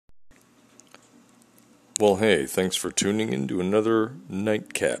Well, hey, thanks for tuning in to another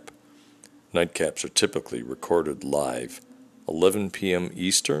Nightcap. Nightcaps are typically recorded live, 11 p.m.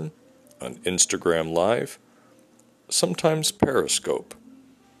 Eastern, on Instagram Live, sometimes Periscope.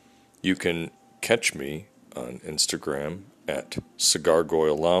 You can catch me on Instagram at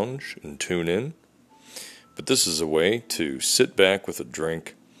Cigargoyle Lounge and tune in. But this is a way to sit back with a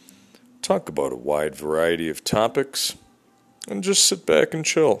drink, talk about a wide variety of topics, and just sit back and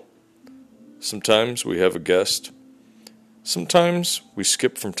chill. Sometimes we have a guest. Sometimes we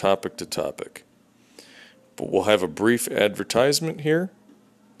skip from topic to topic. But we'll have a brief advertisement here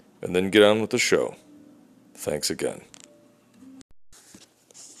and then get on with the show. Thanks again.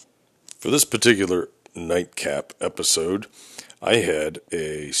 For this particular Nightcap episode, I had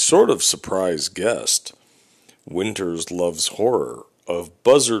a sort of surprise guest. Winters Loves Horror of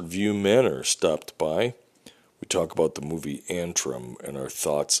Buzzard View Manor stopped by. We talk about the movie Antrim and our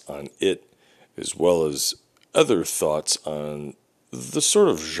thoughts on it, as well as other thoughts on the sort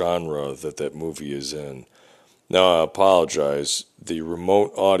of genre that movie is in. Now, I apologize. The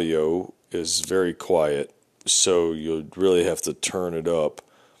remote audio is very quiet, so you'll really have to turn it up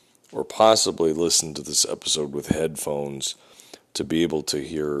or possibly listen to this episode with headphones to be able to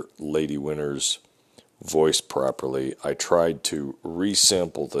hear Lady Winter's voice properly. I tried to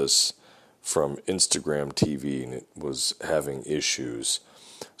resample this from Instagram TV and it was having issues.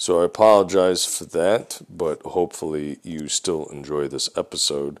 So I apologize for that, but hopefully you still enjoy this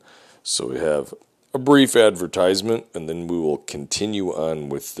episode. So we have a brief advertisement, and then we will continue on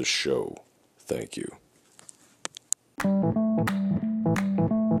with the show. Thank you.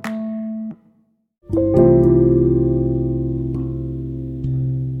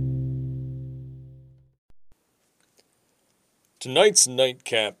 Tonight's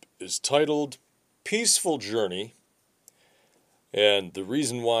Nightcap is titled Peaceful Journey. And the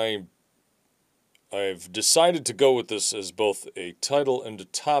reason why I've decided to go with this as both a title and a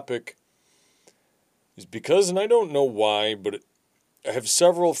topic is because, and I don't know why, but I have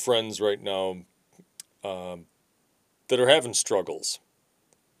several friends right now that are having struggles.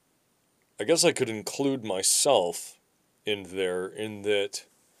 I guess I could include myself in there, in that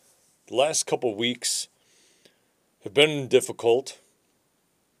the last couple weeks have been difficult.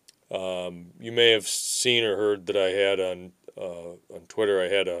 You may have seen or heard that I had on Twitter, I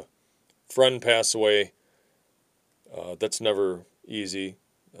had a friend pass away. That's never easy.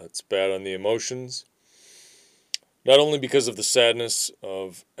 That's bad on the emotions. Not only because of the sadness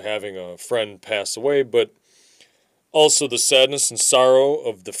of having a friend pass away, but also the sadness and sorrow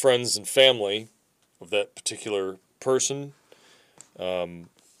of the friends and family of that particular person. And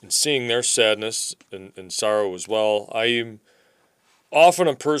seeing their sadness and sorrow as well. I am often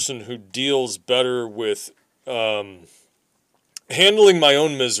a person who deals better with handling my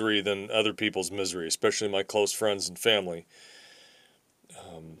own misery than other people's misery, especially my close friends and family.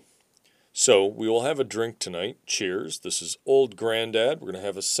 So we will have a drink tonight. Cheers. This is Old Grandad. We're going to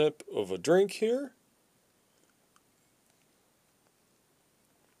have a sip of a drink here.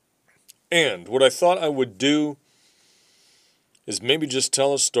 And what I thought I would do is maybe just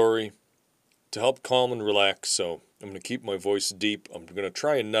tell a story to help calm and relax. So I'm going to keep my voice deep. I'm going to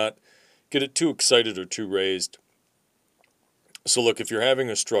try and not get it too excited or too raised. So look, if you're having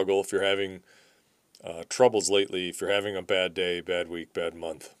a struggle, if you're having troubles lately, if you're having a bad day, bad week, bad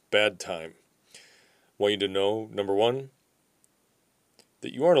month, bad time, I want you to know, number one,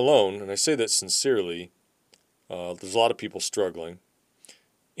 that you aren't alone, and I say that sincerely. There's a lot of people struggling.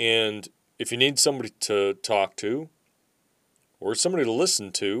 And if you need somebody to talk to or somebody to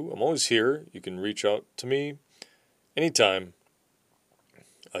listen to, I'm always here. You can reach out to me anytime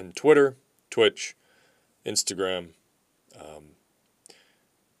on Twitter, Twitch, Instagram.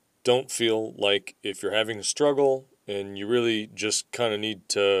 Don't feel like if you're having a struggle and you really just kind of need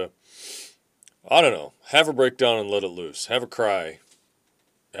to, I don't know, have a breakdown and let it loose. Have a cry.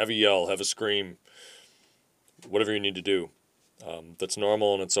 Have a yell. Have a scream. Whatever you need to do. That's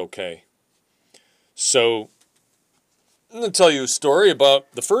normal and it's okay. So, I'm going to tell you a story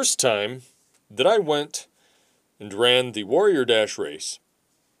about the first time that I went and ran the Warrior Dash race.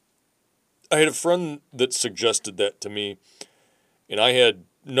 I had a friend that suggested that to me, and I had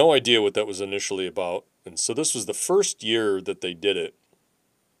no idea what that was initially about. And so this was the first year that they did it.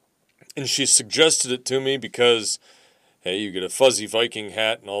 And she suggested it to me because, hey, you get a fuzzy Viking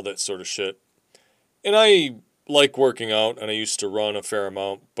hat and all that sort of shit. And I like working out, and I used to run a fair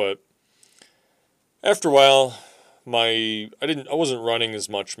amount, but after a while, I wasn't running as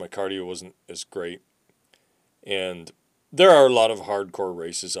much. My cardio wasn't as great. And there are a lot of hardcore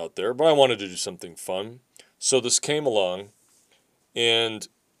races out there, but I wanted to do something fun. So this came along, and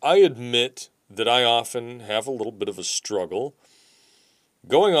I admit that I often have a little bit of a struggle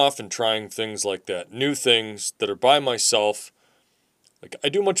going off and trying things like that, new things that are by myself. Like, I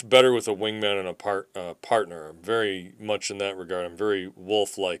do much better with a wingman and a partner. I'm very much in that regard. I'm very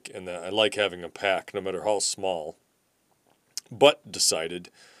wolf-like in that I like having a pack, no matter how small. But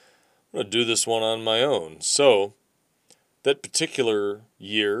decided I'm going to do this one on my own. So, that particular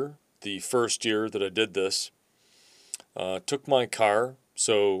year, the first year that I did this, took my car.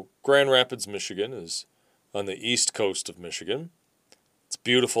 So, Grand Rapids, Michigan is on the east coast of Michigan. It's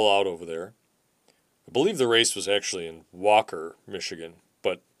beautiful out over there. I believe the race was actually in Walker, Michigan,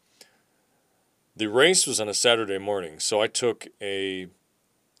 but the race was on a Saturday morning, so I took a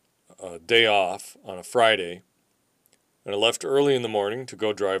day off on a Friday, and I left early in the morning to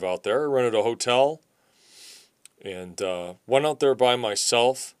go drive out there. I rented a hotel and went out there by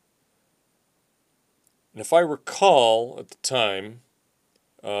myself. And if I recall at the time,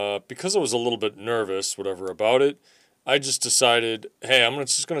 because I was a little bit nervous, whatever about it, I just decided, hey, I'm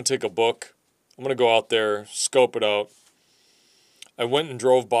just going to take a book. I'm going to go out there, scope it out. I went and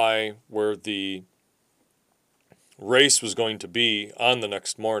drove by where the race was going to be on the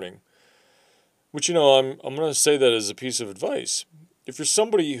next morning. Which, I'm going to say that as a piece of advice. If you're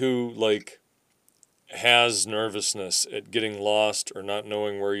somebody who, has nervousness at getting lost or not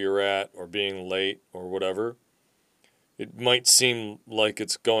knowing where you're at or being late or whatever, it might seem like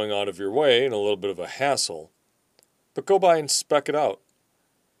it's going out of your way and a little bit of a hassle. But go by and spec it out.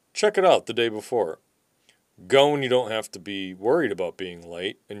 Check it out the day before. Go when you don't have to be worried about being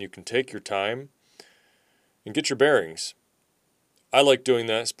late, and you can take your time and get your bearings. I like doing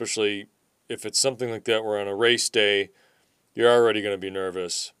that, especially if it's something like that where on a race day, you're already going to be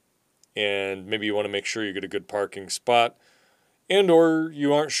nervous, and maybe you want to make sure you get a good parking spot, and or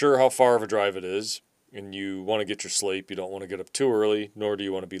you aren't sure how far of a drive it is, and you want to get your sleep. You don't want to get up too early, nor do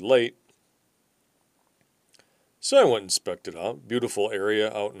you want to be late. So I went and spec'd it out. Beautiful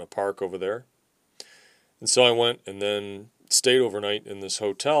area out in a park over there. And so I went and then stayed overnight in this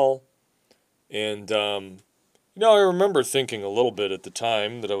hotel. And, I remember thinking a little bit at the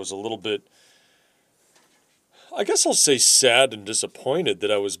time that I was a little bit, I guess I'll say sad and disappointed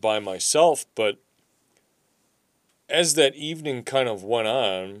that I was by myself. But as that evening kind of went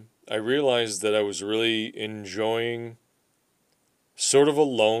on, I realized that I was really enjoying sort of a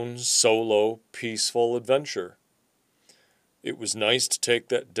lone, solo, peaceful adventure. It was nice to take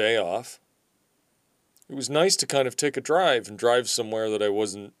that day off. It was nice to kind of take a drive and drive somewhere that I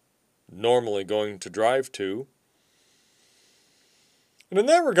wasn't normally going to drive to. And in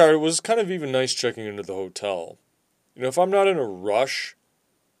that regard, it was kind of even nice checking into the hotel. If I'm not in a rush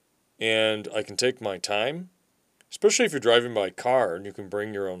and I can take my time, especially if you're driving by car and you can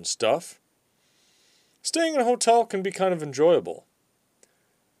bring your own stuff, staying in a hotel can be kind of enjoyable.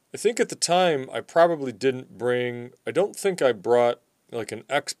 I think at the time I probably didn't bring, I don't think I brought like an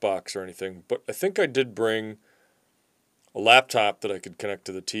Xbox or anything, but I think I did bring a laptop that I could connect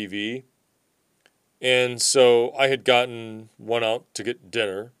to the TV. And so I had gotten one out to get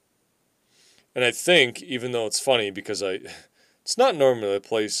dinner. And I think, even though it's funny because it's not normally a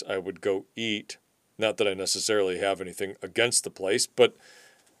place I would go eat, not that I necessarily have anything against the place, but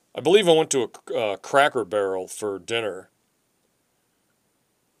I believe I went to a Cracker Barrel for dinner.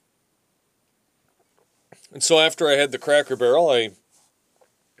 And so after I had the Cracker Barrel, I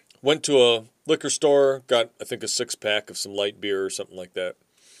went to a liquor store, got, I think, a 6-pack of some light beer or something like that.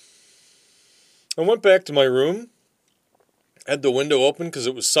 I went back to my room, had the window open because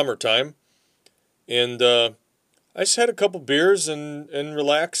it was summertime, and I just had a couple beers and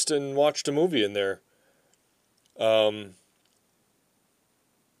relaxed and watched a movie in there. And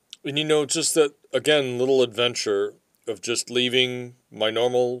just that, again, little adventure of just leaving my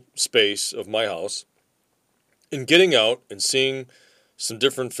normal space of my house and getting out and seeing some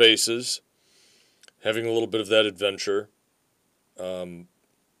different faces, having a little bit of that adventure.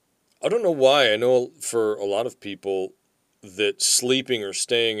 I don't know why. I know for a lot of people that sleeping or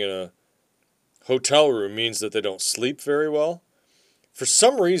staying in a hotel room means that they don't sleep very well. For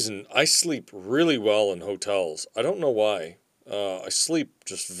some reason, I sleep really well in hotels. I don't know why. I sleep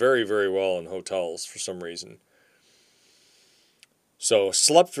just very, very well in hotels for some reason. So I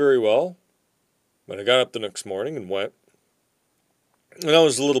slept very well. When I got up the next morning and went. And I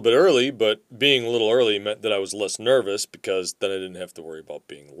was a little bit early, but being a little early meant that I was less nervous because then I didn't have to worry about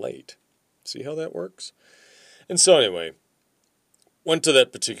being late. See how that works? And so anyway, went to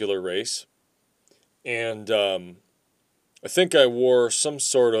that particular race. And I think I wore some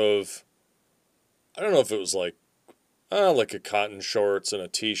sort of, I don't know if it was like a cotton shorts and a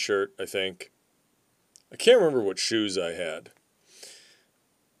t-shirt, I think. I can't remember what shoes I had.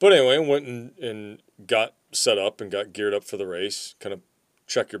 But anyway, went and got set up and got geared up for the race. Kind of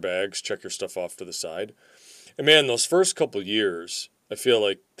check your bags, check your stuff off to the side. And man, those first couple years, I feel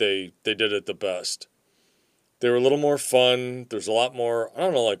like they did it the best. They were a little more fun. There's a lot more, I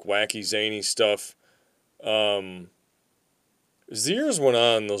don't know, like wacky, zany stuff. As the years went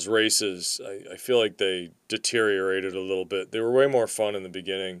on, those races, I feel like they deteriorated a little bit. They were way more fun in the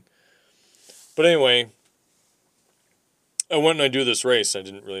beginning. But anyway, I went and I do this race. I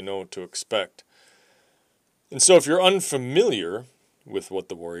didn't really know what to expect. And so if you're unfamiliar with what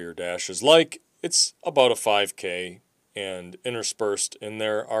the Warrior Dash is like, it's about a 5K, and interspersed in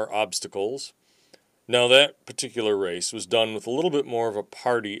there are obstacles. Now, that particular race was done with a little bit more of a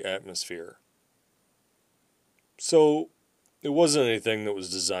party atmosphere. So it wasn't anything that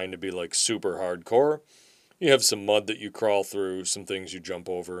was designed to be like super hardcore. You have some mud that you crawl through, some things you jump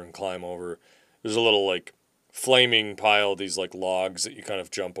over and climb over. There's a little like flaming pile, these like logs that you kind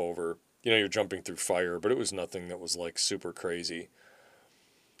of jump over. You know, you're jumping through fire, but it was nothing that was like super crazy.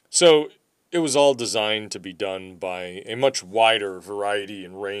 So it was all designed to be done by a much wider variety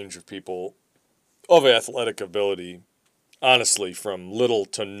and range of people of athletic ability, honestly, from little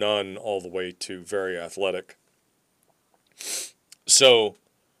to none all the way to very athletic. So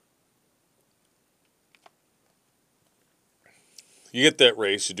you get that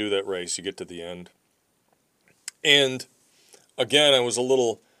race, you do that race, you get to the end. And again, I was a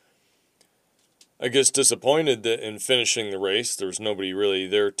little, I guess, disappointed that in finishing the race, there was nobody really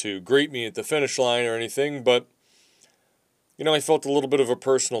there to greet me at the finish line or anything, but, you know, I felt a little bit of a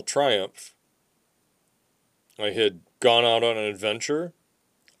personal triumph. I had gone out on an adventure.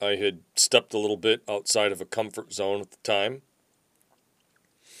 I had stepped a little bit outside of a comfort zone at the time.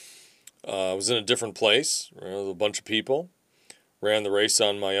 I was in a different place, with a bunch of people. Ran the race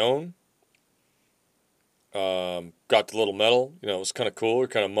on my own. Got the little medal. You know, it was kind of cool.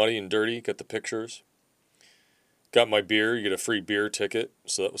 Kind of muddy and dirty. Got the pictures. Got my beer. You get a free beer ticket,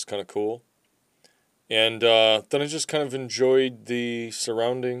 so that was kind of cool. And then I just kind of enjoyed the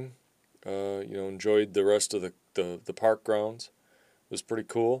surrounding. Enjoyed the rest of the park grounds. It was pretty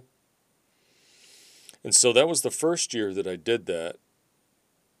cool. And so that was the first year that I did that.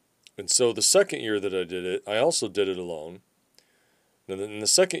 And so the second year that I did it, I also did it alone. And in the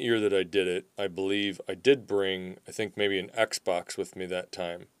second year that I did it, I believe I did bring, I think maybe an Xbox with me that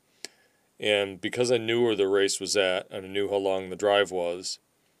time. And because I knew where the race was at and I knew how long the drive was,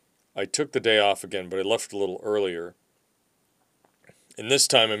 I took the day off again, but I left a little earlier. And this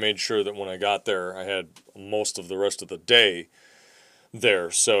time I made sure that when I got there, I had most of the rest of the day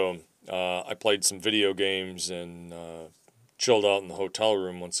there. So I played some video games and chilled out in the hotel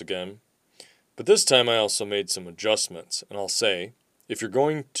room once again. But this time I also made some adjustments. And I'll say, if you're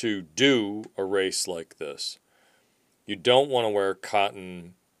going to do a race like this, you don't want to wear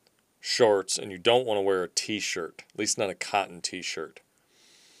cotton shorts and you don't want to wear a t-shirt, at least not a cotton t-shirt.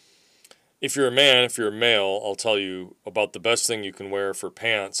 If you're a man, if you're a male, I'll tell you about the best thing you can wear for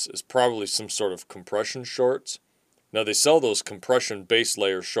pants is probably some sort of compression shorts. Now, they sell those compression base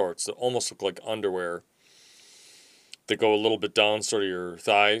layer shorts that almost look like underwear that go a little bit down sort of your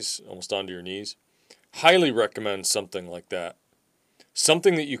thighs, almost onto your knees. Highly recommend something like that.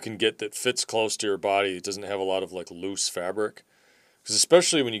 Something that you can get that fits close to your body. It doesn't have a lot of like loose fabric. Because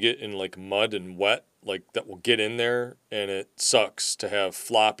especially when you get in like mud and wet, like that will get in there and it sucks to have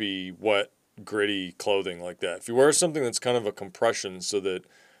floppy, wet, gritty clothing like that. If you wear something that's kind of a compression so that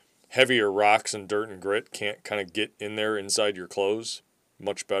heavier rocks and dirt and grit can't kind of get in there inside your clothes,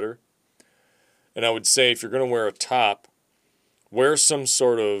 much better. And I would say if you're going to wear a top, wear some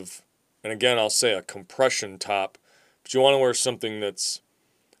sort of, and again I'll say a compression top, but you want to wear something that's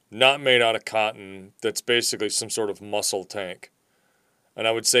not made out of cotton, that's basically some sort of muscle tank. And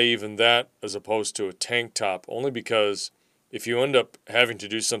I would say even that as opposed to a tank top, only because if you end up having to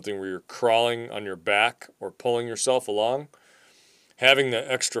do something where you're crawling on your back or pulling yourself along, having the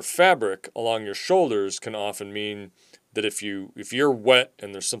extra fabric along your shoulders can often mean that if you're wet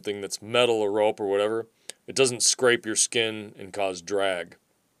and there's something that's metal or rope or whatever, it doesn't scrape your skin and cause drag.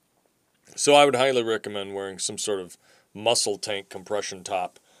 So I would highly recommend wearing some sort of muscle tank compression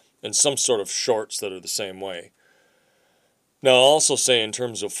top and some sort of shorts that are the same way. Now, I'll also say in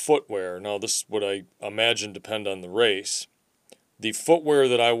terms of footwear, now this would I imagine depend on the race. The footwear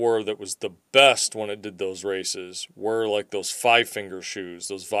that I wore that was the best when I did those races were like those 5-finger shoes,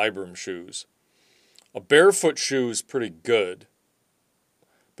 those Vibram shoes. A barefoot shoe is pretty good,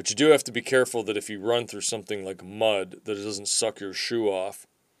 but you do have to be careful that if you run through something like mud, that it doesn't suck your shoe off.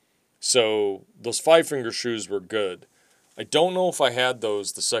 So those 5-finger shoes were good. I don't know if I had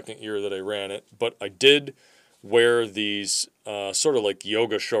those the second year that I ran it, but I did wear these sort of like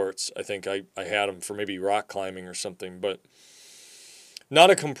yoga shorts. I think I had them for maybe rock climbing or something, but not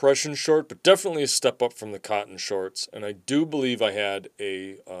a compression short, but definitely a step up from the cotton shorts. And I do believe I had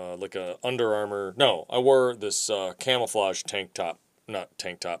a like a Under Armour. No, I wore this camouflage tank top, not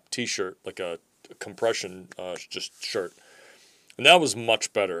tank top, t-shirt, like a compression just shirt. And that was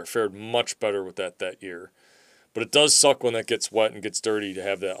much better. I fared much better with that year. But it does suck when that gets wet and gets dirty to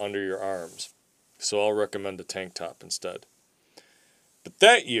have that under your arms. So I'll recommend a tank top instead. But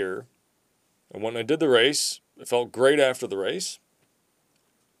that year, and when I did the race, I felt great after the race.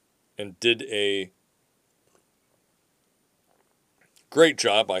 And did a great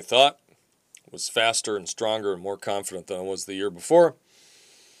job, I thought. Was faster and stronger and more confident than I was the year before.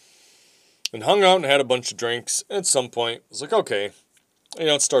 And hung out and had a bunch of drinks. And at some point, I was like, okay,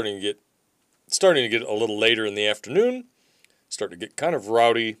 it's starting to get a little later in the afternoon. Starting to get kind of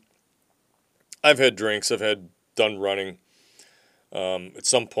rowdy. I've had drinks. I've done running. At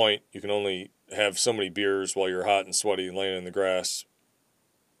some point, you can only have so many beers while you're hot and sweaty and laying in the grass.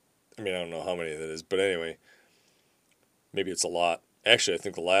 I mean, I don't know how many that is, but anyway, maybe it's a lot. Actually, I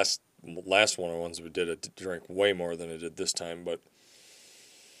think the last one of the ones we did, I drank way more than I did this time, but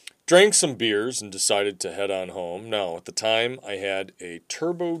drank some beers and decided to head on home. Now, at the time, I had a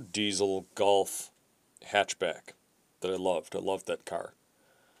turbo diesel Golf hatchback that I loved. I loved that car.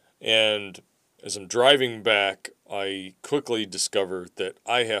 And as I'm driving back, I quickly discovered that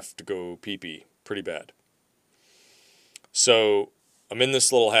I have to go pee-pee pretty bad. So I'm in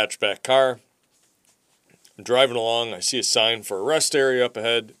this little hatchback car. I'm driving along. I see a sign for a rest area up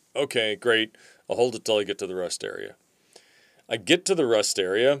ahead. Okay, great. I'll hold it till I get to the rest area. I get to the rest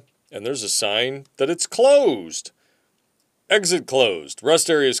area, and there's a sign that it's closed. Exit closed. Rest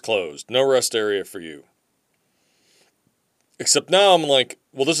area is closed. No rest area for you. Except now I'm like,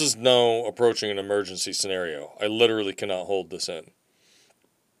 well, this is now approaching an emergency scenario. I literally cannot hold this in.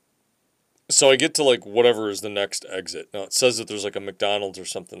 So I get to like whatever is the next exit. Now it says that there's like a McDonald's or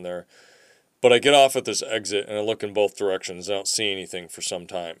something there. But I get off at this exit and I look in both directions. I don't see anything for some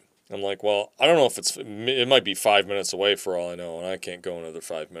time. I'm like, well, I don't know if it might be 5 minutes away for all I know, and I can't go another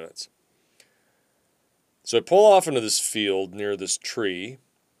 5 minutes. So I pull off into this field near this tree.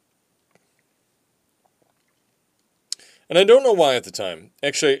 And I don't know why at the time.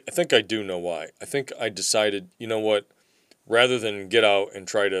 Actually, I think I do know why. I think I decided, you know what? Rather than get out and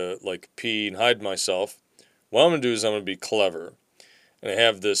try to like pee and hide myself, what I'm going to do is I'm going to be clever. And I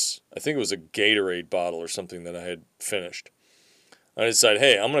have this, I think it was a Gatorade bottle or something that I had finished. I decided,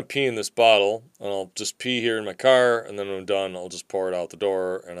 hey, I'm going to pee in this bottle, and I'll just pee here in my car, and then when I'm done, I'll just pour it out the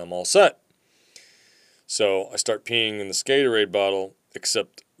door, and I'm all set. So I start peeing in this Gatorade bottle,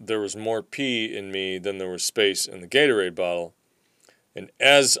 except there was more pee in me than there was space in the Gatorade bottle. And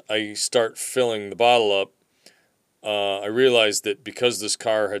as I start filling the bottle up, I realized that because this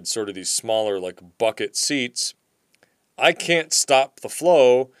car had sort of these smaller like bucket seats, I can't stop the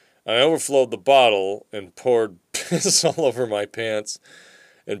flow, and I overflowed the bottle and poured piss all over my pants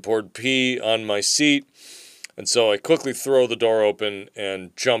and poured pee on my seat. And so I quickly throw the door open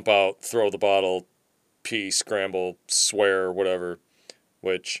and jump out, throw the bottle, pee, scramble, swear, whatever,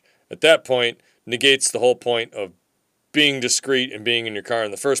 which at that point negates the whole point of being discreet and being in your car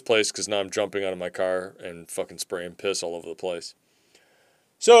in the first place, because now I'm jumping out of my car and fucking spraying piss all over the place.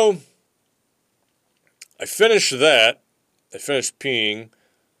 So I finished that. I finished peeing,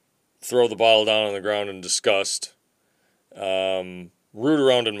 throw the bottle down on the ground in disgust, root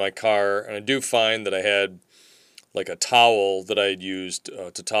around in my car, and I do find that I had like a towel that I had used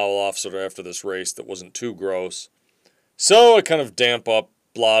to towel off sort of after this race that wasn't too gross. So I kind of damp up,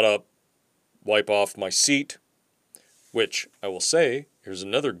 blot up, wipe off my seat, which I will say, here's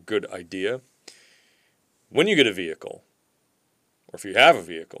another good idea. When you get a vehicle, or if you have a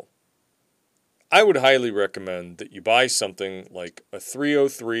vehicle, I would highly recommend that you buy something like a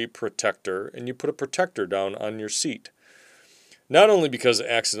 303 protector and you put a protector down on your seat. Not only because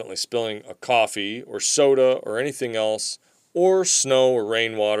accidentally spilling a coffee or soda or anything else, or snow or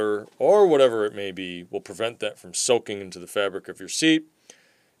rainwater or whatever it may be, will prevent that from soaking into the fabric of your seat.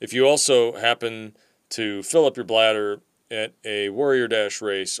 If you also happen to fill up your bladder at a Warrior Dash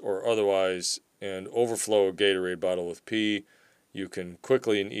race or otherwise and overflow a Gatorade bottle with pee, you can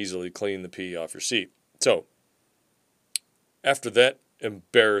quickly and easily clean the pee off your seat. So, after that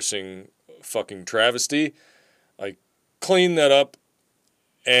embarrassing fucking travesty, I clean that up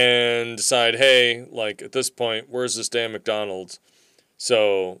and decide, hey, like at this point, where's this damn McDonald's?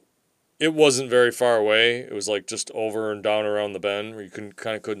 So, it wasn't very far away. It was like just over and down around the bend where you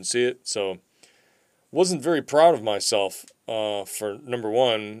couldn't see it. So, Wasn't very proud of myself for, number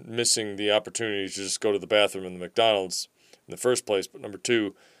one, missing the opportunity to just go to the bathroom in the McDonald's in the first place, but number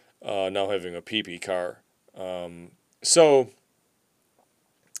two, now having a pee-pee car. So,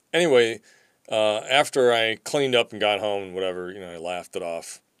 anyway, after I cleaned up and got home and whatever, I laughed it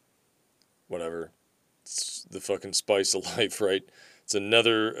off. Whatever. It's the fucking spice of life, right? It's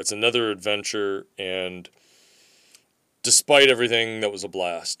another adventure, and despite everything, that was a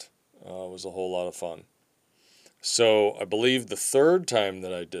blast. It was a whole lot of fun. So I believe the third time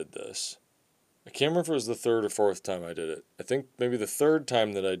that I did this, I can't remember if it was the third or fourth time I did it. I think maybe the third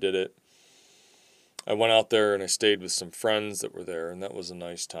time that I did it, I went out there and I stayed with some friends that were there, and that was a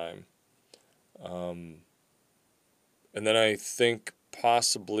nice time. And then I think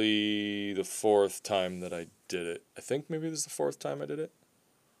possibly the fourth time that I did it. I think maybe this is the fourth time I did it.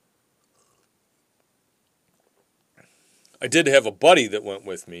 I did have a buddy that went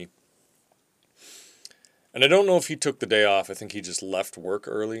with me. And I don't know if he took the day off. I think he just left work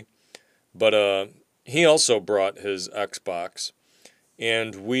early. But he also brought his Xbox.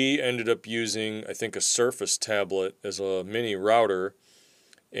 And we ended up using, I think, a Surface tablet as a mini router.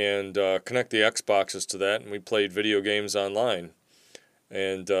 And connect the Xboxes to that. And we played video games online.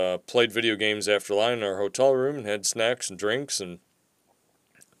 And played video games after line in our hotel room. And had snacks and drinks. And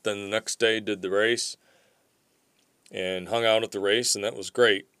then the next day did the race. And hung out at the race. And that was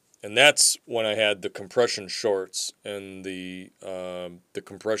great. And that's when I had the compression shorts and the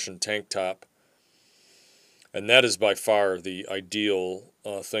compression tank top. And that is by far the ideal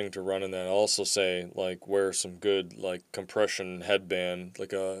thing to run in that. I'll also say, like, wear some good, like, compression headband,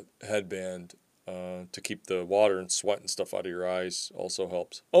 like a headband to keep the water and sweat and stuff out of your eyes also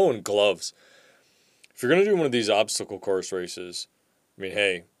helps. Oh, and gloves. If you're going to do one of these obstacle course races, I mean,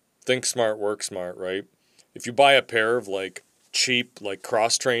 hey, think smart, work smart, right? If you buy a pair of, like, cheap, like,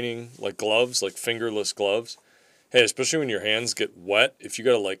 cross-training, like, gloves, like, fingerless gloves, hey, especially when your hands get wet, if you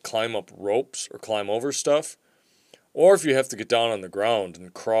got to, like, climb up ropes or climb over stuff, or if you have to get down on the ground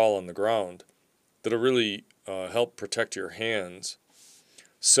and crawl on the ground, that'll really help protect your hands.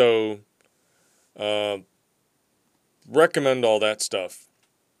 So, recommend all that stuff.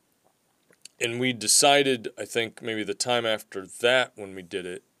 And we decided, I think, maybe the time after that when we did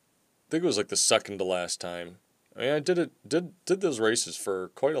it, I think it was like the second to last time. I mean, I did those races for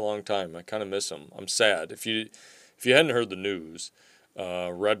quite a long time. I kind of miss them. I'm sad. If you hadn't heard the news,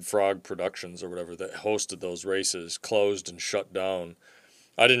 Red Frog Productions or whatever that hosted those races closed and shut down.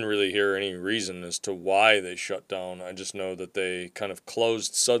 I didn't really hear any reason as to why they shut down. I just know that they kind of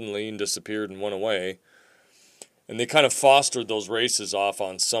closed suddenly and disappeared and went away. And they kind of fostered those races off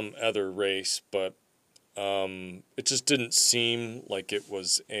on some other race, but it just didn't seem like it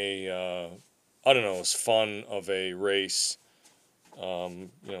was I don't know, as fun of a race. It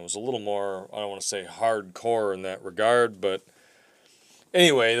was a little more, I don't want to say hardcore in that regard, but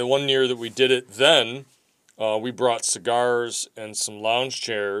anyway, the one year that we did it then, we brought cigars and some lounge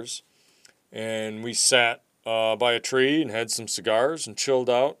chairs, and we sat by a tree and had some cigars and chilled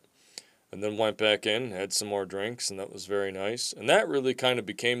out, and then went back in and had some more drinks, and that was very nice. And that really kind of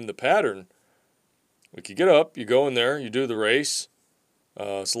became the pattern. Like, you get up, you go in there, you do the race.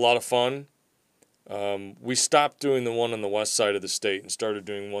 It's a lot of fun. We stopped doing the one on the west side of the state and started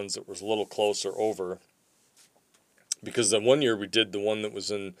doing ones that was a little closer over. Because the one year we did the one that was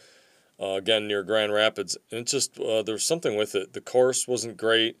in, again, near Grand Rapids. And it just, there was something with it. The course wasn't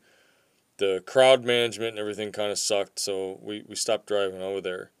great. The crowd management and everything kind of sucked. So we stopped driving over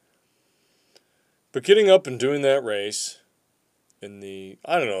there. But getting up and doing that race in the,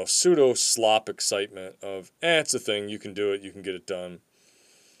 I don't know, pseudo-slop excitement of, it's a thing, you can do it, you can get it done.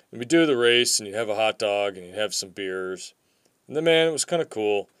 And we do the race, and you have a hot dog, and you have some beers. And then, man, it was kind of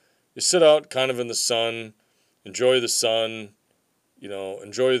cool. You sit out kind of in the sun, enjoy the sun,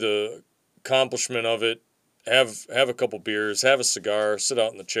 enjoy the accomplishment of it, have a couple beers, have a cigar, sit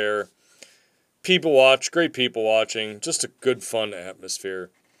out in the chair. People watch, great people watching, just a good, fun atmosphere.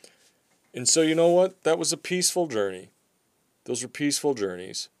 And so, you know what? That was a peaceful journey. Those were peaceful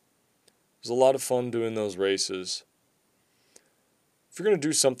journeys. It was a lot of fun doing those races. If you're going to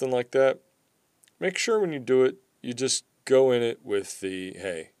do something like that, make sure when you do it, you just go in it with the,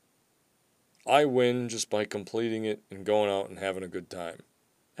 hey, I win just by completing it and going out and having a good time.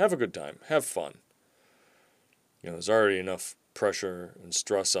 Have a good time. Have fun. There's already enough pressure and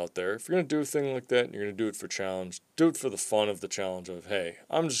stress out there. If you're going to do a thing like that and you're going to do it for challenge, do it for the fun of the challenge of, hey,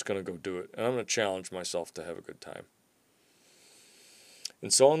 I'm just going to go do it, and I'm going to challenge myself to have a good time.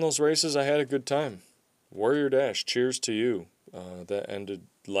 And so on those races, I had a good time. Warrior Dash, cheers to you. That ended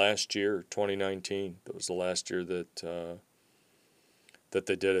last year, 2019. That was the last year that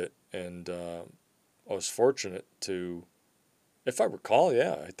they did it. And I was fortunate to, if I recall,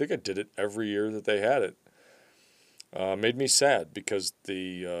 yeah, I think I did it every year that they had it. Made me sad because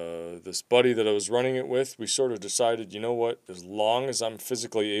this buddy that I was running it with, we sort of decided, you know what, as long as I'm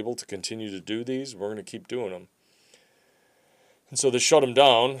physically able to continue to do these, we're going to keep doing them. And so they shut them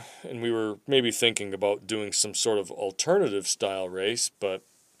down, and we were maybe thinking about doing some sort of alternative style race, but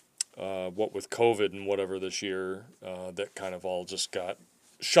what with COVID and whatever this year, that kind of all just got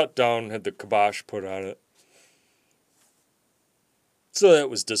shut down, had the kibosh put on it. So that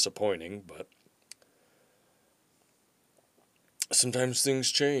was disappointing, but sometimes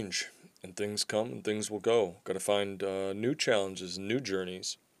things change, and things come, and things will go. Got to find new challenges and new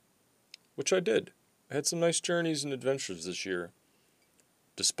journeys, which I did. I had some nice journeys and adventures this year,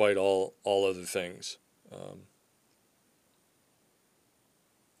 despite all other things.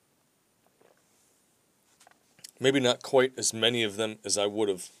 Maybe not quite as many of them as I would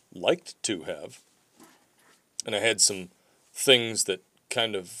have liked to have. And I had some things that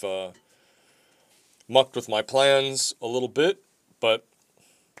kind of mucked with my plans a little bit, but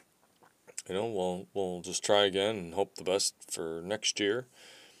we'll just try again and hope the best for next year,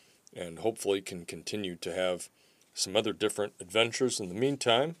 and hopefully can continue to have some other different adventures in the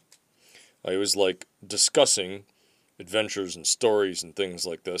meantime. I always like discussing adventures and stories and things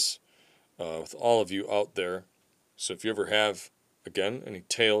like this with all of you out there. So if you ever have, again, any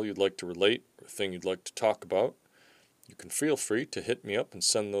tale you'd like to relate or thing you'd like to talk about, you can feel free to hit me up and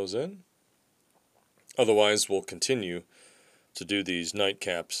send those in. Otherwise, we'll continue to do these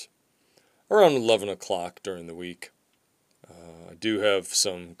nightcaps around 11 o'clock during the week. I do have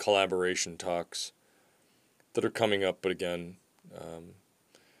some collaboration talks that are coming up, but again,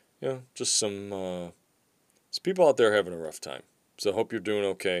 just some people out there having a rough time. So I hope you're doing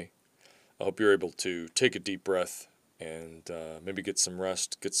okay. I hope you're able to take a deep breath and maybe get some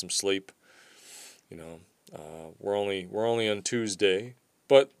rest, get some sleep. We're only on Tuesday,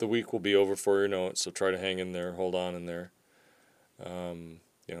 but the week will be over before you know it. So try to hang in there, hold on in there.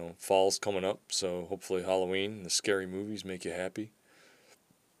 Fall's coming up, so hopefully Halloween and the scary movies make you happy.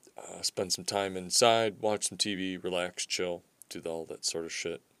 Spend some time inside, watch some TV, relax, chill, do all that sort of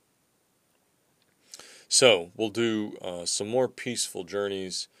shit. So we'll do some more peaceful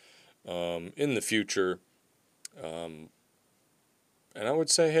journeys in the future. And I would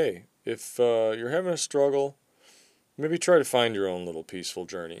say, hey, if you're having a struggle, maybe try to find your own little peaceful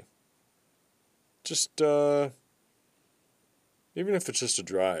journey. Just, even if it's just a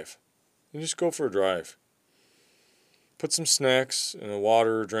drive, you just go for a drive. Put some snacks and a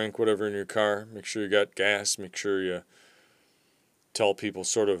water or drink, whatever, in your car. Make sure you got gas. Make sure you tell people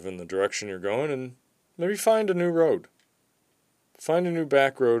sort of in the direction you're going, and maybe find a new road. Find a new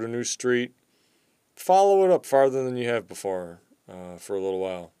back road, a new street. Follow it up farther than you have before for a little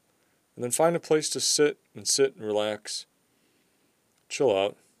while. And then find a place to sit and relax. Chill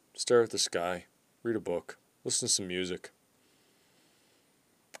out. Stare at the sky. Read a book. Listen to some music.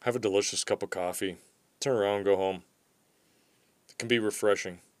 Have a delicious cup of coffee. Turn around, go home. It can be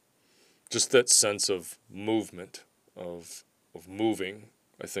refreshing. Just that sense of movement, of moving,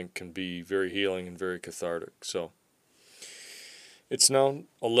 I think can be very healing and very cathartic. So it's now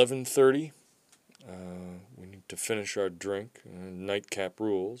 11:30. We need to finish our drink. Nightcap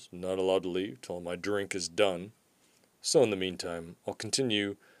rules. I'm not allowed to leave till my drink is done. So in the meantime, I'll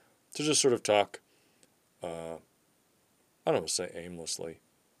continue to just sort of talk, I don't want to say aimlessly.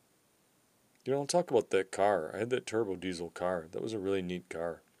 I'll talk about that car. I had that turbo diesel car. That was a really neat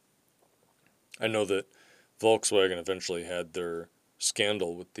car. I know that Volkswagen eventually had their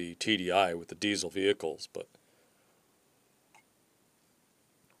scandal with the TDI, with the diesel vehicles, but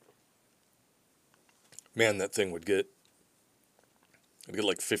man, that thing would get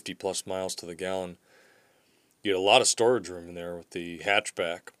like 50 plus miles to the gallon. You had a lot of storage room in there with the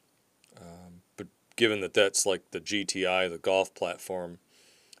hatchback. But given that that's like the GTI, the golf platform,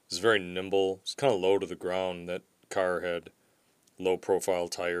 it's very nimble. It's kind of low to the ground. That car had low profile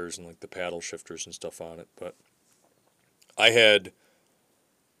tires and like the paddle shifters and stuff on it. But I had,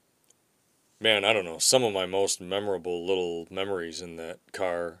 man, I don't know, some of my most memorable little memories in that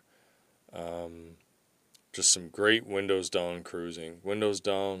car. Just some great windows down cruising. Windows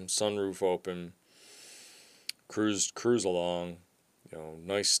down, sunroof open, cruise along,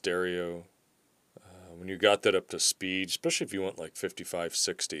 nice stereo. When you got that up to speed, especially if you went like 55,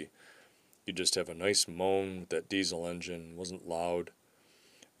 60, you just have a nice moan with that diesel engine. It wasn't loud.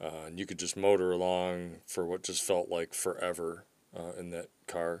 And you could just motor along for what just felt like forever in that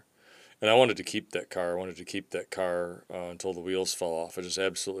car. And I wanted to keep that car. I wanted to keep that car until the wheels fell off. I just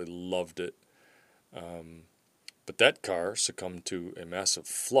absolutely loved it. But that car succumbed to a massive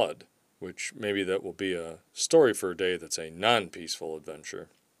flood which maybe that will be a story for a day that's a non-peaceful adventure.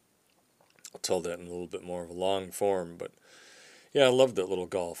 I'll tell that in a little bit more of a long form, but yeah, I loved that little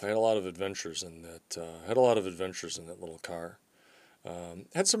Golf. I had a lot of adventures in that. Had a lot of adventures in that little car.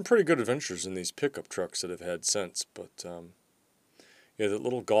 Had some pretty good adventures in these pickup trucks that I've had since, but yeah, that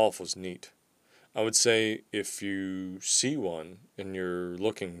little Golf was neat. I would say if you see one and you're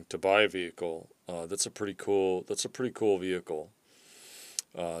looking to buy a vehicle, that's a pretty cool. That's a pretty cool vehicle.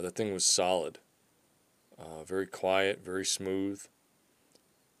 That thing was solid, very quiet, very smooth.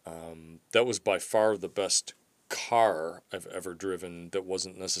 That was by far the best car I've ever driven. That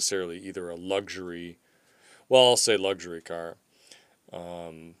wasn't necessarily either a luxury. Well, I'll say luxury car.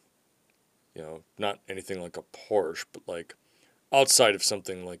 Um, not anything like a Porsche, but like outside of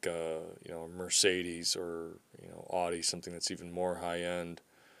something like a Mercedes or Audi, something that's even more high end.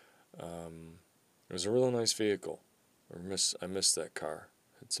 It was a really nice vehicle. I miss that car.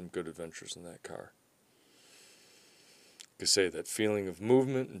 Had some good adventures in that car. Like I say, that feeling of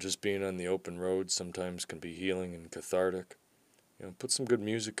movement and just being on the open road sometimes can be healing and cathartic. Put some good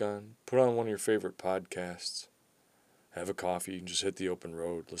music on. Put on one of your favorite podcasts. Have a coffee and just hit the open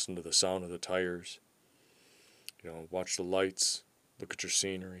road. Listen to the sound of the tires. Watch the lights. Look at your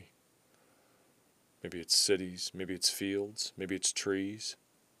scenery. Maybe it's cities. Maybe it's fields. Maybe it's trees.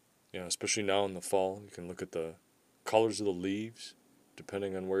 Especially now in the fall, you can look at the colors of the leaves,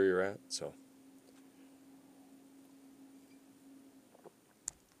 depending on where you're at. So,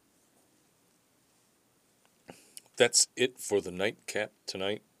 that's it for the Nightcap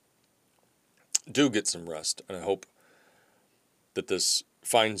tonight. Do get some rest, and I hope that this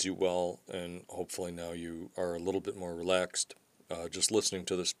finds you well, and hopefully now you are a little bit more relaxed just listening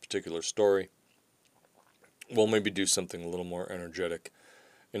to this particular story. We'll maybe do something a little more energetic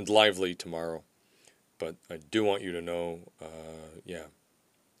and lively tomorrow, but I do want you to know,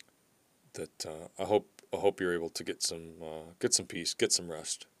 that I hope you're able to get some peace, get some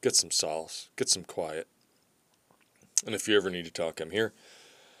rest, get some solace, get some quiet. And if you ever need to talk, I'm here.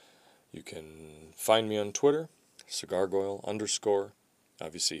 You can find me on Twitter, cigargoyle_.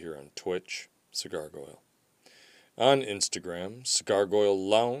 Obviously here on Twitch, cigargoyle. On Instagram, cigargoyle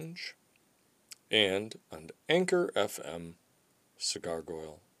lounge. And on Anchor FM,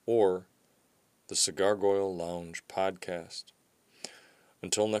 cigargoyle. Or the Cigargoyle Lounge podcast.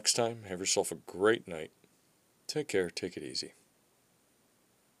 Until next time, have yourself a great night. Take care, take it easy.